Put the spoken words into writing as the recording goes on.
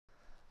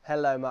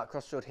Hello, Mark,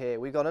 Crossfield here.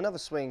 We've got another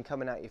swing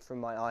coming at you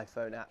from my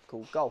iPhone app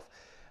called Golf.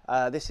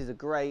 This is a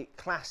great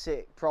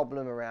classic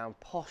problem around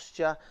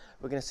posture.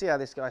 We're going to see how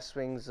this guy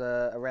swings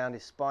around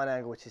his spine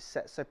angle, which is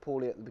set so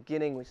poorly at the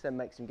beginning, which then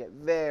makes him get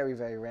very,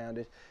 very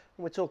rounded.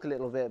 And we'll talk a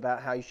little bit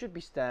about how you should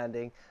be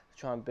standing to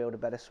try and build a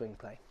better swing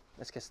play.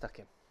 Let's get stuck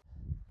in.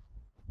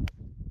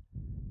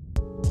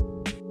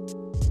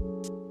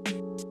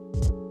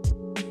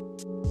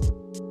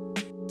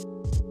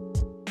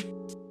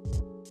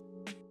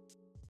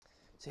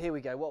 So here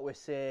we go, what we're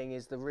seeing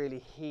is the really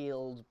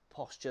heeled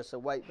posture, so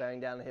weight bearing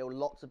down the hill,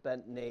 lots of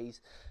bent knees,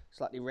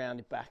 slightly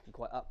rounded back and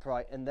quite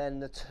upright, and then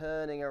the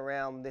turning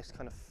around this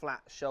kind of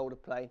flat shoulder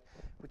plane,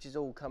 which is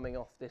all coming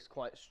off this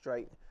quite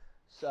straight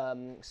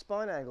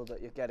spine angle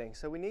that you're getting.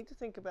 So we need to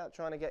think about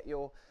trying to get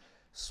your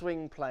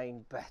swing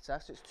plane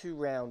better, so it's too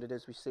rounded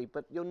as we see,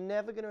 but you're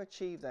never going to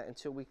achieve that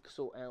until we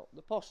sort out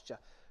the posture.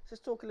 So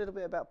let's talk a little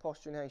bit about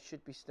posture and how you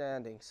should be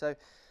standing. So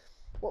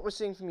what we're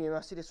seeing from you, I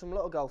see this from a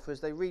lot of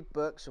golfers, they read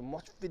books and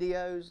watch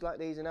videos like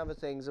these and other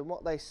things, and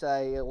what they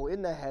say, or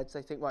in their heads,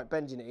 they think, right,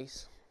 bend your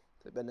knees.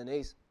 They bend their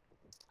knees.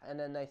 And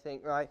then they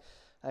think, right,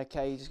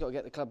 okay, you just got to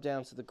get the club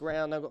down to the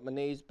ground. I've got my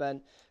knees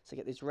bent, so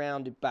get this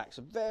rounded back.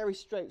 So very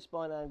straight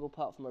spine angle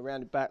apart from a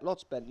rounded back,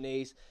 lots of bent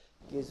knees,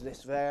 gives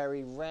this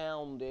very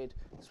rounded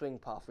swing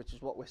path, which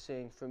is what we're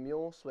seeing from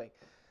your swing.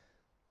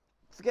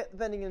 Forget the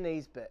bending the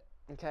knees bit.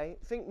 Okay,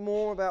 think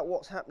more about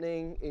what's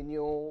happening in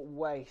your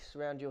waist,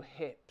 around your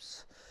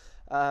hips.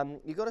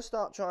 You've got to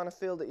start trying to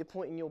feel that you're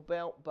pointing your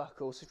belt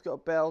buckle, so if you've got a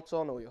belt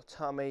on, or your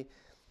tummy,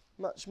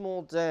 much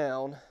more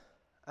down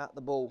at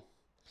the ball,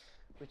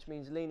 which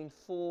means leaning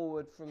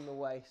forward from the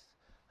waist.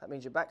 That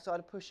means your backside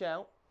will push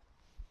out,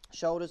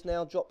 shoulders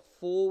now drop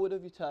forward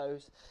of your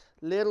toes,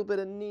 little bit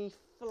of knee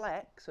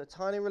flex, so a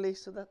tiny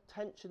release of the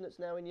tension that's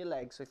now in your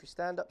legs. So if you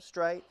stand up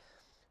straight,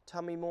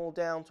 tummy more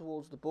down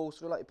towards the ball, so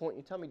feel like you're pointing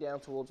your tummy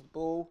down towards the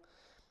ball,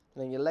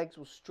 and then your legs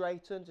will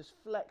straighten, just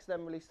flex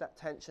them, release that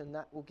tension.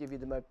 That will give you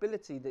the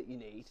mobility that you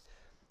need.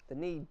 The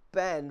knee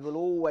bend will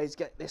always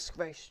get this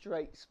very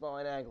straight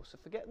spine angle, so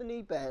forget the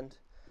knee bend,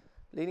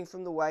 leaning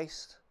from the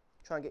waist,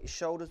 try and get your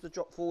shoulders to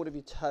drop forward of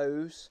your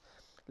toes,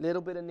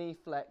 little bit of knee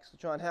flex to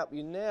try and help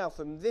you now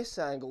from this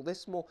angle,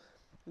 this more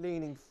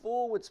leaning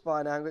forward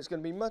spine angle. It's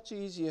going to be much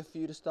easier for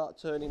you to start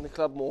turning the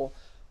club more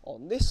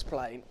on this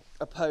plane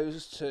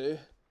opposed to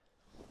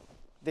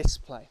this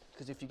plane,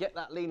 because if you get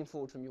that leaning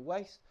forward from your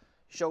waist,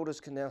 shoulders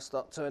can now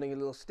start turning a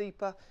little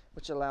steeper,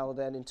 which allow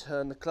then in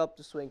turn the club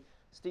to swing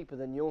steeper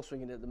than you're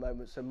swinging at the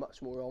moment, so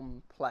much more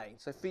on plane.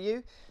 So for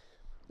you,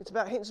 it's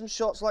about hitting some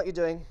shots like you're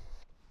doing,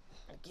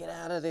 get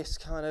out of this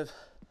kind of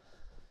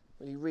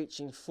really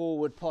reaching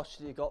forward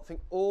posture you got.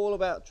 Think all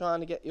about trying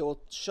to get your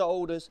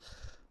shoulders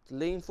to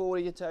lean forward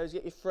of your toes,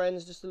 get your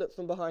friends just to look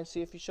from behind,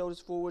 see if your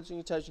shoulders forwards and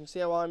your toes. You can see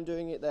how I'm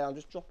doing it there. I'm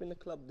just dropping the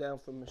club down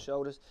from my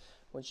shoulders.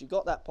 Once you've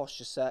got that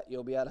posture set,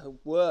 you'll be able to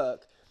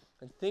work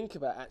and think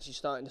about actually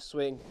starting to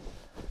swing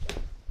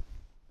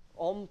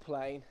on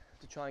plane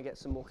to try and get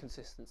some more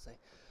consistency.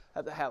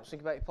 Hope that helps.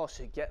 Think about your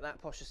posture, get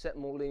that posture set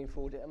more leaning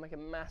forward. It'll make a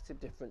massive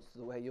difference to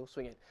the way you're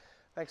swinging.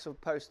 Thanks for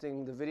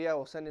posting the video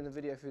or sending the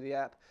video through the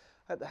app.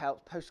 Hope that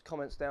helps. Post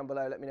comments down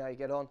below, let me know how you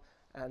get on,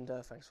 and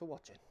thanks for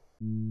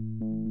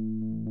watching.